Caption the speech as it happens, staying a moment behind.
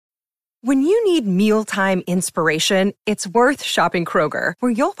When you need mealtime inspiration, it's worth shopping Kroger,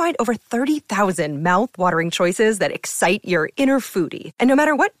 where you'll find over 30,000 mouth-watering choices that excite your inner foodie. And no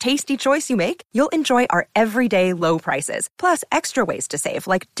matter what tasty choice you make, you'll enjoy our everyday low prices, plus extra ways to save,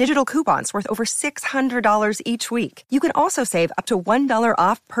 like digital coupons worth over $600 each week. You can also save up to $1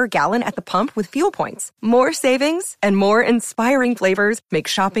 off per gallon at the pump with fuel points. More savings and more inspiring flavors make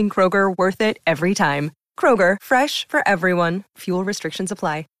shopping Kroger worth it every time. Kroger, fresh for everyone. Fuel restrictions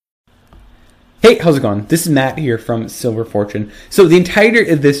apply. Hey, how's it going? This is Matt here from Silver Fortune. So the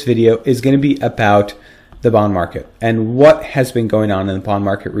entirety of this video is going to be about the bond market and what has been going on in the bond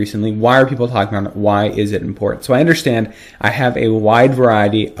market recently. Why are people talking about it? Why is it important? So I understand I have a wide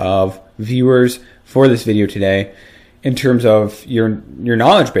variety of viewers for this video today in terms of your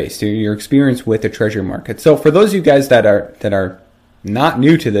knowledge base, your experience with the treasury market. So for those of you guys that are not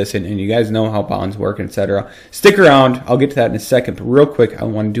new to this and you guys know how bonds work, etc., stick around. I'll get to that in a second, but real quick, I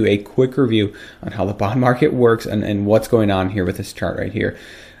want to do a quick review on how the bond market works and what's going on here with this chart right here.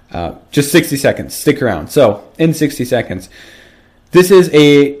 Just 60 seconds. Stick around. So in 60 seconds, this is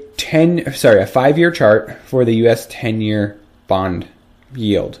a 5-year chart for the U.S. 10-year bond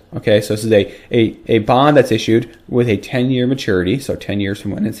yield. Okay, so this is a bond that's issued with a 10-year maturity, so 10 years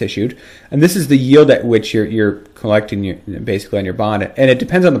from when it's issued, and this is the yield at which you're collecting basically on your bond, and it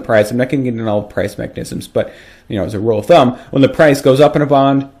depends on the price. I'm not going to get into all the price mechanisms, but as a rule of thumb, when the price goes up in a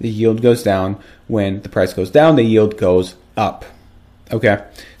bond, the yield goes down. When the price goes down, the yield goes up. Okay,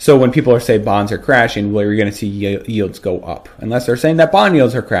 so when people say bonds are crashing, well, you're going to see yields go up, unless they're saying that bond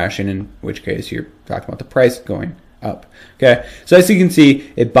yields are crashing, in which case you're talking about the price going up. Okay, so as you can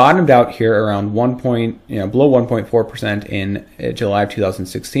see, it bottomed out here around below 1.4% in July of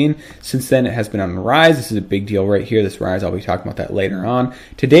 2016. Since then, it has been on the rise. This is a big deal right here. This rise, I'll be talking about that later on.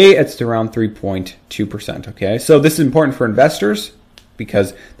 Today, it's around 3.2%. Okay, so this is important for investors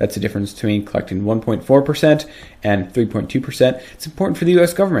because that's the difference between collecting 1.4% and 3.2%. It's important for the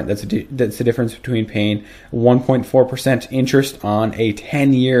U.S. government. That's the difference between paying 1.4% interest on a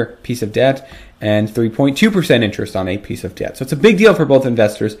 10-year piece of debt and 3.2% interest on a piece of debt. So it's a big deal for both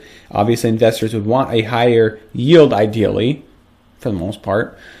investors. Obviously, investors would want a higher yield, ideally, for the most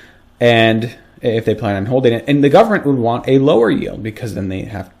part, and if they plan on holding it. And the government would want a lower yield because then they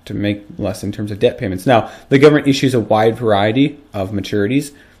have to make less in terms of debt payments. Now, the government issues a wide variety of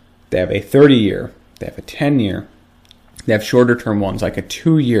maturities. They have a 30-year, they have a 10-year, they have shorter-term ones like a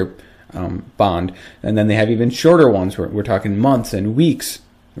 2-year bond, and then they have even shorter ones. We're talking months and weeks.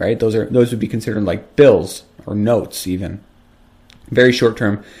 Right? Those would be considered like bills or notes, even very short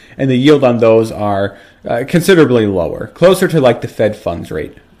term, and the yield on those are considerably lower, closer to like the Fed funds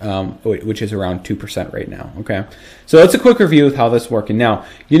rate, which is around 2% right now. Okay, so that's a quick review of how this is working. Now,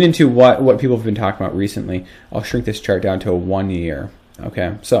 get into what people have been talking about recently. I'll shrink this chart down to a 1 year.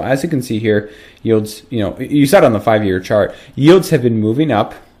 Okay, so as you can see here, yields. You saw it on the 5-year chart. Yields have been moving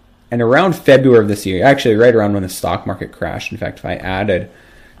up, and around February of this year, actually right around when the stock market crashed. In fact, if I added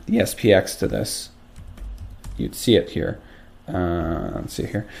the SPX to this, you'd see it here. Let's see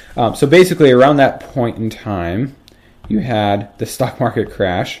here. So basically around that point in time, you had the stock market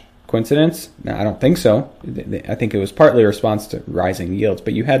crash. Coincidence? No, I don't think so. I think it was partly a response to rising yields,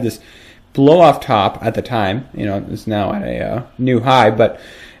 but you had this blow off top at the time. It's now at a new high,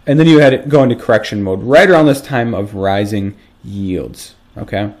 and then you had it go into correction mode right around this time of rising yields.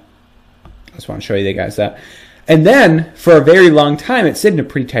 Okay, I just want to show you guys that. And then, for a very long time, it stayed in a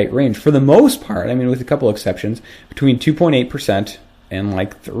pretty tight range. For the most part, with a couple exceptions, between 2.8% and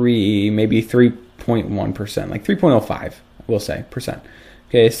like 3.1%, like 3.05, we'll say, percent.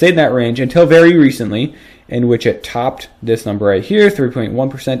 Okay, it stayed in that range until very recently, in which it topped this number right here,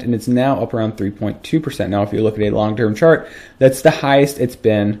 3.1%, and it's now up around 3.2%. Now, if you look at a long-term chart, that's the highest it's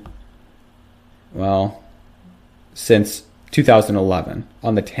been, since 2011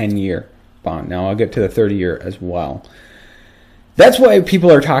 on the 10-year bond. Now I'll get to the 30-year as well. That's why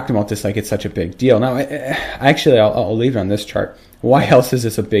people are talking about this like it's such a big deal. Now, I'll leave it on this chart. Why else is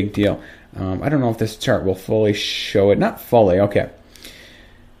this a big deal? I don't know if this chart will fully show it. Not fully, okay.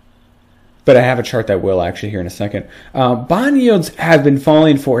 But I have a chart that will actually here in a second. Bond yields have been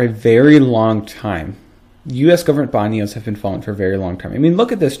falling for a very long time. U.S. government bond yields have been falling for a very long time.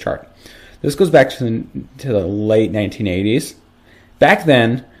 Look at this chart. This goes back to the late 1980s. Back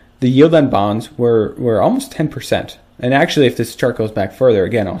then, the yield on bonds were almost 10%. And actually, if this chart goes back further,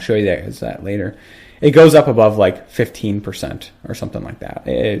 again, I'll show you that later, it goes up above like 15% or something like that.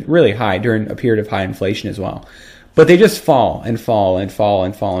 Really high during a period of high inflation as well. But they just fall and fall and fall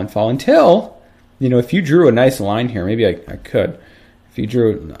and fall and fall until, if you drew a nice line here, maybe I could. If you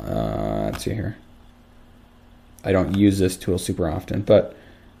drew, let's see here. I don't use this tool super often, but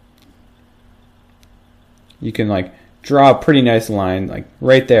you can like draw a pretty nice line like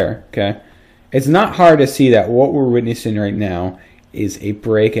right there, okay? It's not hard to see that what we're witnessing right now is a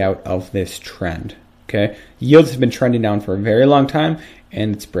breakout of this trend, okay? Yields have been trending down for a very long time,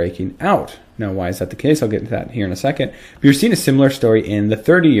 and it's breaking out. Now, why is that the case? I'll get into that here in a second. But you're seeing a similar story in the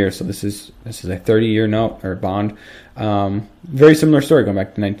 30 years. So this is a 30-year note or bond. Very similar story going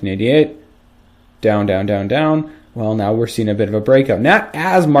back to 1988. Down, down, down, down. Well, now we're seeing a bit of a breakout. Not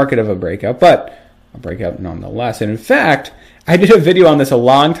as market of a breakout, but a breakout nonetheless. And in fact, I did a video on this a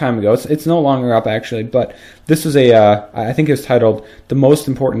long time ago. It's no longer up actually, but this was I think it was titled "The Most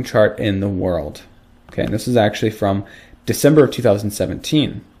Important Chart in the World." Okay, and this is actually from December of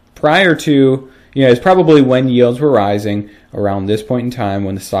 2017. Prior to, it's probably when yields were rising around this point in time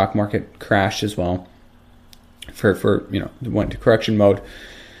when the stock market crashed as well. Went to correction mode.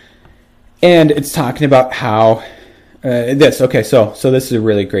 And it's talking about how Okay, so this is a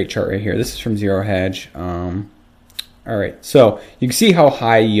really great chart right here. This is from Zero Hedge. All right, so you can see how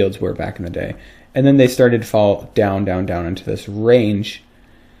high yields were back in the day. And then they started to fall down, down, down into this range.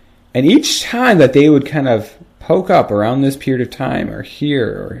 And each time that they would kind of poke up around this period of time or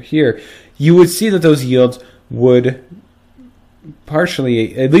here, you would see that those yields would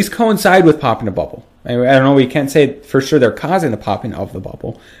partially at least coincide with popping a bubble. I don't know, we can't say for sure they're causing the popping of the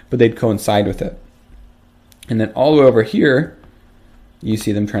bubble, but they'd coincide with it. And then all the way over here, you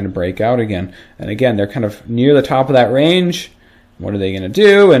see them trying to break out again. And again, they're kind of near the top of that range. What are they going to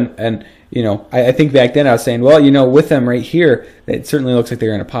do? And I think back then I was saying, well, with them right here, it certainly looks like they're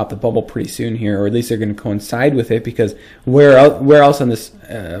going to pop the bubble pretty soon here, or at least they're going to coincide with it, because where else on this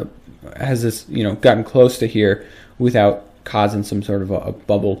has this, gotten close to here without causing some sort of a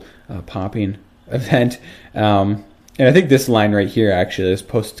bubble popping event? And I think this line right here actually is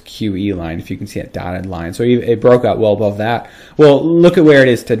post QE line, if you can see that dotted line. So it broke out well above that. Well, look at where it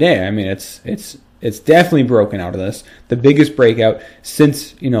is today. I mean, it's definitely broken out of this. The biggest breakout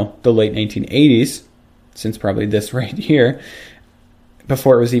since, the late 1980s, since probably this right here,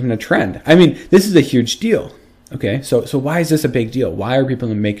 before it was even a trend. I mean, this is a huge deal. Okay, so why is this a big deal? Why are people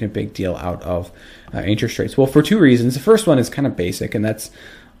making a big deal out of interest rates? Well, for two reasons. The first one is kind of basic, and that's,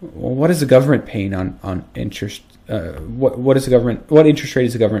 well, what is the government paying on interest? What interest rate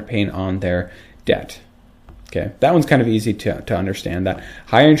is the government paying on their debt? Okay, that one's kind of easy to understand, that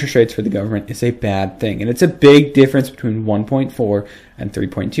higher interest rates for the government is a bad thing. And it's a big difference between 1.4 and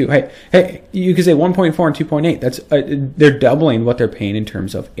 3.2. Hey, you could say 1.4 and 2.8. That's they're doubling what they're paying in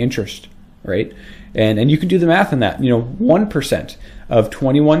terms of interest, right? And you can do the math on that. 1% of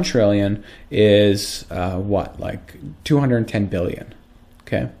 21 trillion is like 210 billion.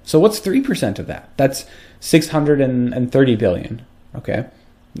 Okay, so what's 3% of that? That's 630 billion. Okay.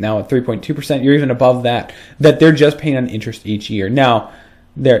 Now at 3.2%, you're even above that they're just paying on interest each year. Now,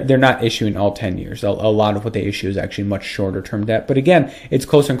 they're not issuing all 10 years. A lot of what they issue is actually much shorter term debt. But again, it's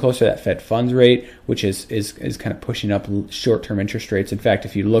closer and closer to that Fed funds rate, which is kind of pushing up short term interest rates. In fact,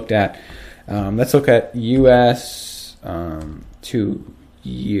 if you looked at, let's look at U.S.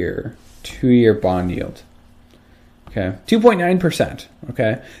 2-year bond yield. Okay, 2.9%.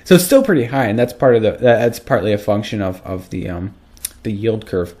 Okay, so it's still pretty high, and that's partly a function of the yield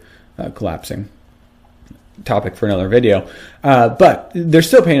curve collapsing. Topic for another video, but they're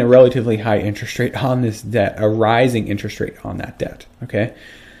still paying a relatively high interest rate on this debt, a rising interest rate on that debt. Okay,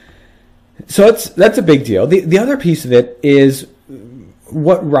 so that's a big deal. The other piece of it is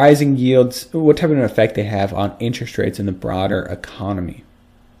what rising yields, what type of an effect they have on interest rates in the broader economy.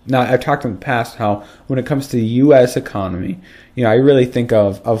 Now, I've talked in the past how when it comes to the U.S. economy, I really think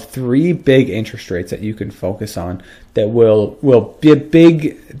of three big interest rates that you can focus on that will be a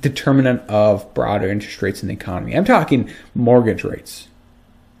big determinant of broader interest rates in the economy. I'm talking mortgage rates,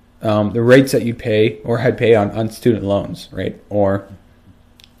 the rates that you pay or had pay on student loans, right, or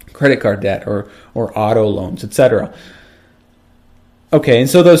credit card debt or auto loans, etc. Okay, and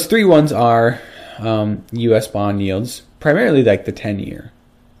so those three ones are U.S. bond yields, primarily like the 10-year.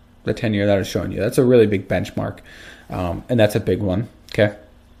 The 10-year that I was showing you. That's a really big benchmark, and that's a big one. Okay.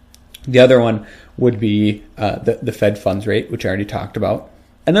 The other one would be the Fed funds rate, which I already talked about.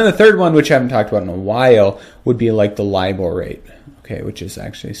 And then the third one, which I haven't talked about in a while, would be like the LIBOR rate, okay, which is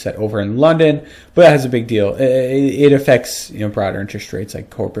actually set over in London, but that has a big deal. It affects broader interest rates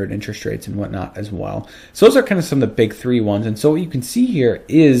like corporate interest rates and whatnot as well. So those are kind of some of the big three ones. And so what you can see here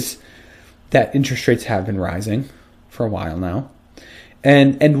is that interest rates have been rising for a while now.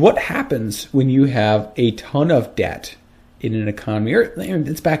 And what happens when you have a ton of debt in an economy? Or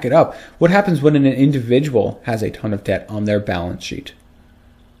let's back it up. What happens when an individual has a ton of debt on their balance sheet?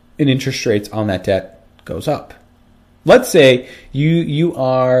 And interest rates on that debt goes up. Let's say you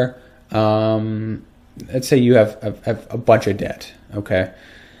are let's say you have a bunch of debt, okay?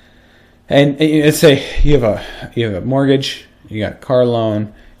 And let's say you have a mortgage, you got a car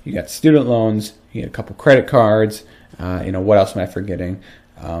loan, you got student loans, you got a couple credit cards. What else am I forgetting?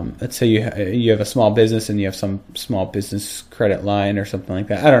 Let's say you have a small business and you have some small business credit line or something like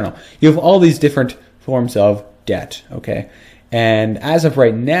that. I don't know. You have all these different forms of debt, okay? And as of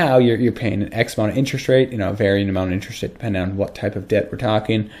right now, you're paying an X amount of interest rate, a varying amount of interest rate depending on what type of debt we're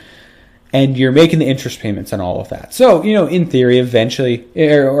talking. And you're making the interest payments on all of that. So, in theory, eventually,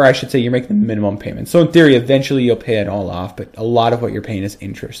 or I should say you're making the minimum payments. So in theory, eventually you'll pay it all off, but a lot of what you're paying is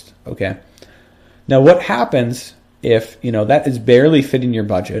interest, okay? Now, what happens if, that is barely fitting your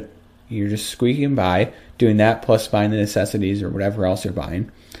budget, you're just squeaking by, doing that plus buying the necessities or whatever else you're buying,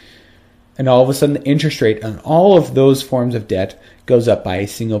 and all of a sudden the interest rate on all of those forms of debt goes up by a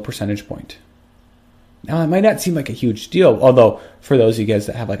single percentage point. Now, it might not seem like a huge deal, although for those of you guys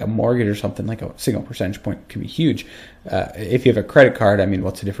that have like a mortgage or something, like a single percentage point can be huge. If you have a credit card,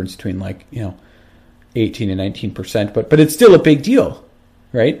 what's the difference between 18 and 19%? But it's still a big deal,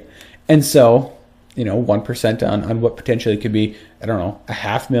 right? And so, 1% on what potentially could be,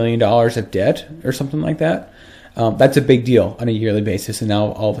 $500,000 of debt or something like that. That's a big deal on a yearly basis. And now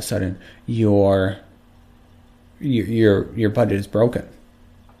all of a sudden your budget is broken.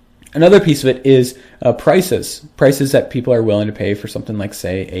 Another piece of it is prices that people are willing to pay for something like,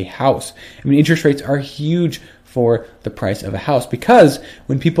 say, a house. Interest rates are huge for the price of a house because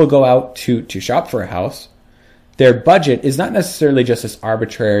when people go out to shop for a house, their budget is not necessarily just this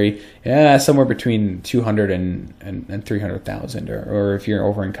arbitrary, somewhere between 200 and 300,000, or if you're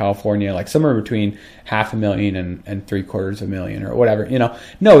over in California, like somewhere between $500,000 and $750,000 or whatever.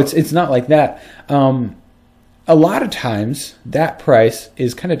 No, it's not like that. A lot of times that price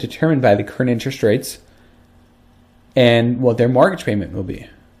is kind of determined by the current interest rates and what their mortgage payment will be.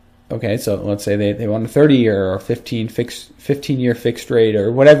 Okay, so let's say they want a 30-year or 15-year fixed rate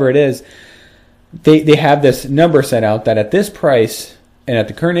or whatever it is. They have this number set out that at this price and at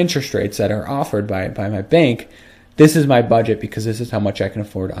the current interest rates that are offered by my bank, this is my budget because this is how much I can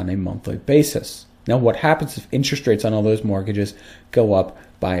afford on a monthly basis. Now, what happens if interest rates on all those mortgages go up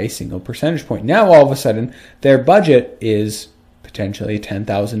by a single percentage point? Now, all of a sudden, their budget is potentially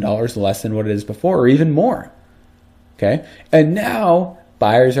 $10,000 less than what it is before, or even more. Okay? And now,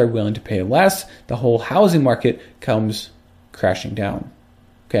 buyers are willing to pay less. The whole housing market comes crashing down.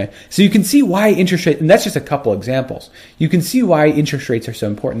 Okay, so you can see why interest rates, and that's just a couple examples. You can see why interest rates are so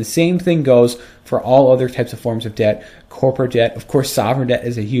important. The same thing goes for all other types of forms of debt. Corporate debt, of course, sovereign debt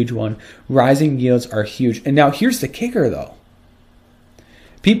is a huge one. Rising yields are huge. And now here's the kicker, though.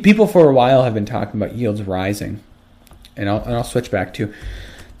 People for a while have been talking about yields rising. And I'll switch back to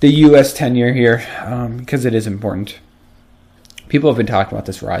the U.S. 10-year here because it is important. People have been talking about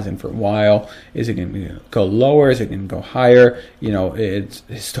this rising for a while. Is it going to go lower? Is it going to go higher? It's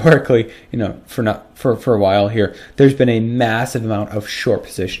historically, for a while here, there's been a massive amount of short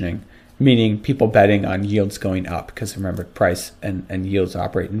positioning, meaning people betting on yields going up because remember, price and yields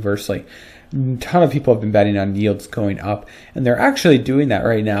operate inversely. A ton of people have been betting on yields going up, and they're actually doing that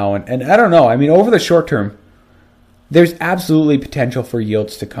right now. And I don't know. Over the short term, there's absolutely potential for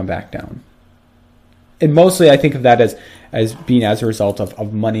yields to come back down. And mostly I think of that as being as a result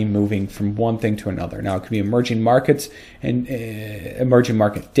of money moving from one thing to another. Now, it could be emerging markets and emerging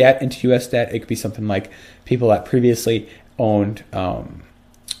market debt into U.S. debt. It could be something like people that previously owned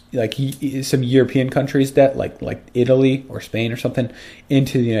like some European countries' debt, like Italy or Spain or something,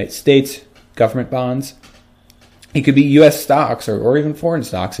 into the United States government bonds. It could be U.S. stocks or even foreign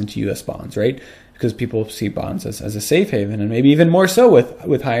stocks into U.S. bonds, right? Because people see bonds as a safe haven, and maybe even more so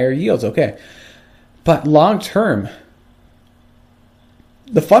with higher yields. Okay. But long term,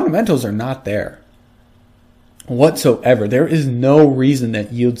 the fundamentals are not there whatsoever. There is no reason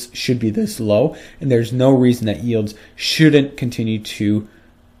that yields should be this low, and there's no reason that yields shouldn't continue to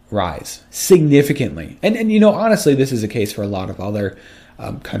rise significantly. And honestly, this is the case for a lot of other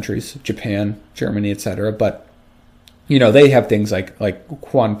countries, Japan, Germany, etc. But they have things like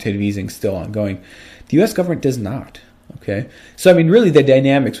quantitative easing still ongoing. The U.S. government does not. Okay, so really the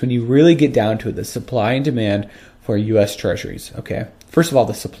dynamics, when you really get down to it, the supply and demand for U.S. treasuries. Okay, first of all,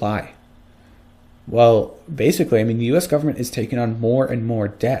 the supply. Well, basically, the U.S. government is taking on more and more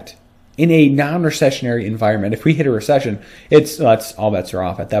debt in a non-recessionary environment. If we hit a recession, that's all bets are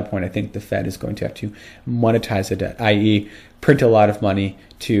off. At that point, I think the Fed is going to have to monetize the debt, i.e., print a lot of money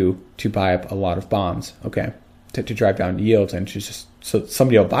to buy up a lot of bonds. Okay, to drive down yields and just so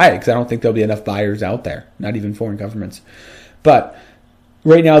somebody will buy it, because I don't think there'll be enough buyers out there, not even foreign governments. But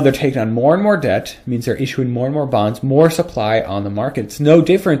right now they're taking on more and more debt, means they're issuing more and more bonds, more supply on the market. It's no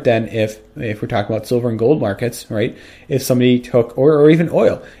different than if we're talking about silver and gold markets, right? If somebody took, or even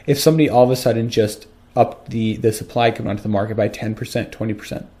oil, if somebody all of a sudden just upped the supply coming onto the market by 10%,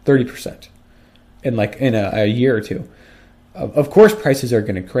 20%, 30% in a year or two, of course prices are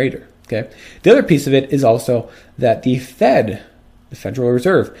going to crater. Okay. The other piece of it is also that the Fed, the Federal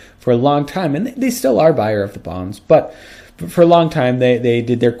Reserve, for a long time, and they still are buyer of the bonds, but for a long time they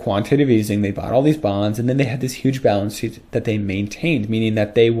did their quantitative easing. They bought all these bonds, and then they had this huge balance sheet that they maintained, meaning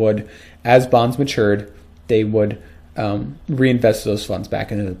that they would, as bonds matured, they would reinvest those funds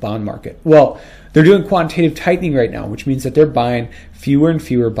back into the bond market. Well, they're doing quantitative tightening right now, which means that they're buying fewer and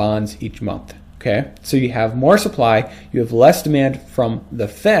fewer bonds each month. Okay, so you have more supply, you have less demand from the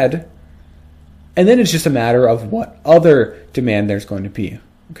Fed, and then it's just a matter of what other demand there's going to be.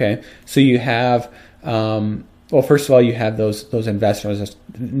 Okay, so you have, well, first of all, you have those investors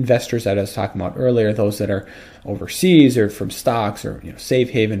that I was talking about earlier, those that are overseas or from stocks or safe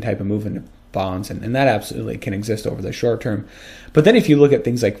haven type of movement of bonds, and that absolutely can exist over the short term. But then if you look at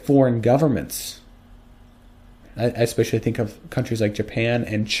things like foreign governments, I especially think of countries like Japan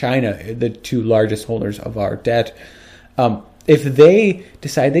and China, the two largest holders of our debt. If they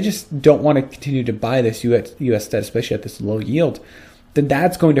decide they just don't want to continue to buy this U.S. debt, especially at this low yield, then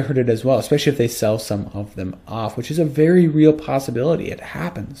that's going to hurt it as well, especially if they sell some of them off, which is a very real possibility. It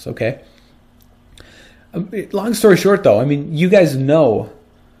happens, okay? Long story short, though, I mean, you guys know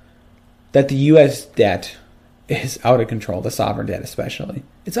that the U.S. debt is out of control, the sovereign debt especially.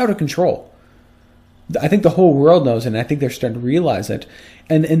 It's out of control. I think the whole world knows, and I think they're starting to realize it.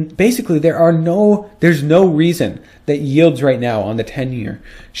 And basically, there's no reason that yields right now on the 10-year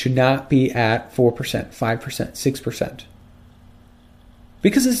should not be at 4%, 5%, 6%.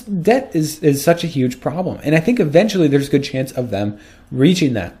 Because this debt is such a huge problem. And I think eventually there's a good chance of them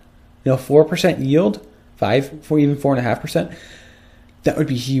reaching that. 4% yield, 5%, even 4.5%, that would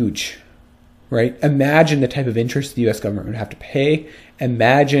be huge, right? Imagine the type of interest the U.S. government would have to pay.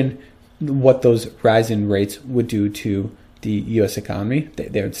 Imagine what those rising rates would do to the U.S. economy.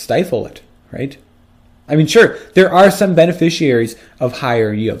 They would stifle it, right? I mean, sure, there are some beneficiaries of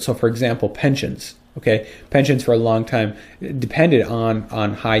higher yields. So, for example, pensions. Okay, pensions for a long time depended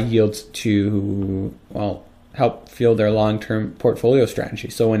on high yields to, well, help fuel their long-term portfolio strategy.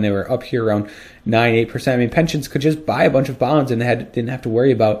 So when they were up here around 9-8%, I mean, pensions could just buy a bunch of bonds and they didn't have to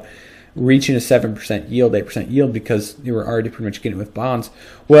worry about reaching a 7% yield, 8% yield, because they were already pretty much getting it with bonds.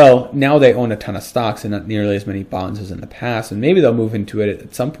 Well, now they own a ton of stocks and not nearly as many bonds as in the past, and maybe they'll move into it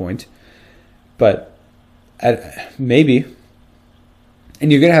at some point, but maybe. And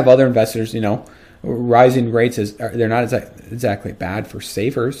you're going to have other investors, rising rates, they're not exactly bad for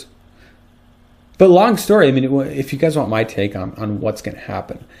savers. But long story, I mean, if you guys want my take on what's going to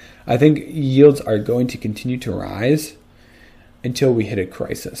happen, I think yields are going to continue to rise until we hit a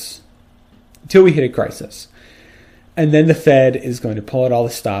crisis. And then the Fed is going to pull out all the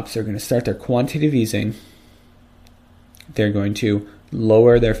stops. They're going to start their quantitative easing. They're going to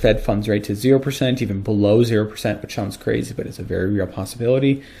lower their Fed funds rate to 0%, even below 0%, which sounds crazy, but it's a very real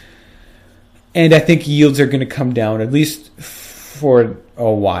possibility. And I think yields are going to come down at least for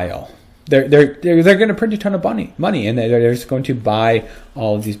a while. They're going to print a ton of money, and they're just going to buy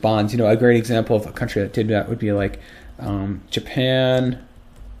all of these bonds. A great example of a country that did that would be like Japan.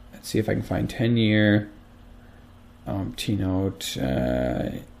 Let's see if I can find 10-year T-note.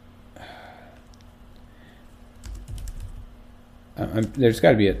 There's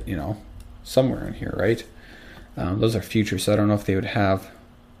got to be somewhere in here, right? Those are futures, so I don't know if they would have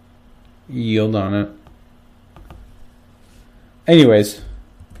yield on it. Anyways,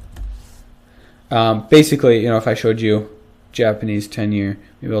 basically, if I showed you Japanese 10-year,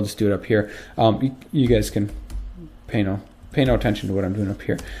 maybe I'll just do it up here. You guys can pay no attention to what I'm doing up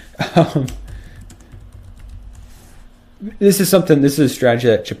here. This is a strategy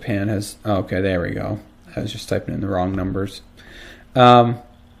that Japan has. Oh, okay, there we go. I was just typing in the wrong numbers.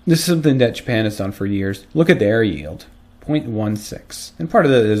 This is something that Japan has done for years. Look at their yield, 0.16. And part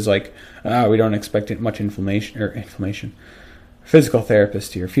of that is like, we don't expect much inflation. Physical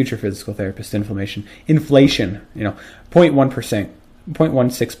therapist here, future physical therapist, inflation, 0.1%.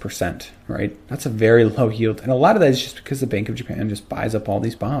 0.16%, right? That's a very low yield. And a lot of that is just because the Bank of Japan just buys up all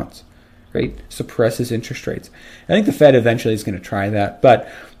these bonds, right? Suppresses interest rates. I think the Fed eventually is going to try that,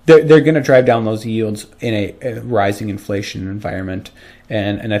 but they're going to drive down those yields in a rising inflation environment.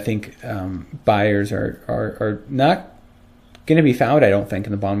 And I think buyers are not going to be found, I don't think,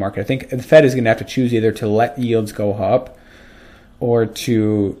 in the bond market. I think the Fed is going to have to choose either to let yields go up or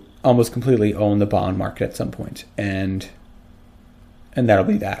to almost completely own the bond market at some point. And and that'll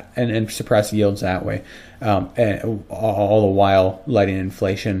be that, and suppress yields that way, and all the while letting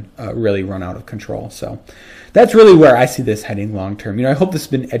inflation really run out of control. So that's really where I see this heading long term. I hope this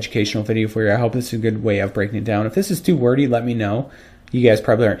has been an educational video for you. I hope this is a good way of breaking it down. If this is too wordy, let me know. You guys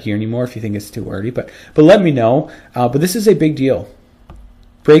probably aren't here anymore if you think it's too wordy, but let me know. But this is a big deal.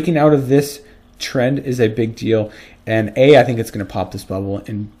 Breaking out of this trend is a big deal. And A, I think it's going to pop this bubble,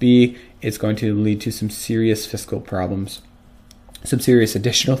 and B, it's going to lead to some serious fiscal problems, some serious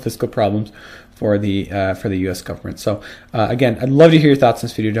additional fiscal problems for the U.S. government. So again, I'd love to hear your thoughts on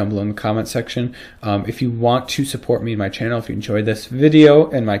this video down below in the comment section. If you want to support me and my channel, if you enjoyed this video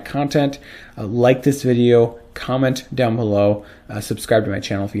and my content, like this video, comment down below, subscribe to my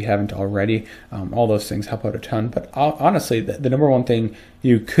channel if you haven't already. All those things help out a ton. But honestly, the number one thing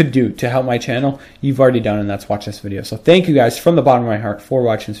you could do to help my channel, you've already done, and that's watch this video. So thank you guys from the bottom of my heart for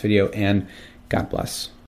watching this video, and God bless.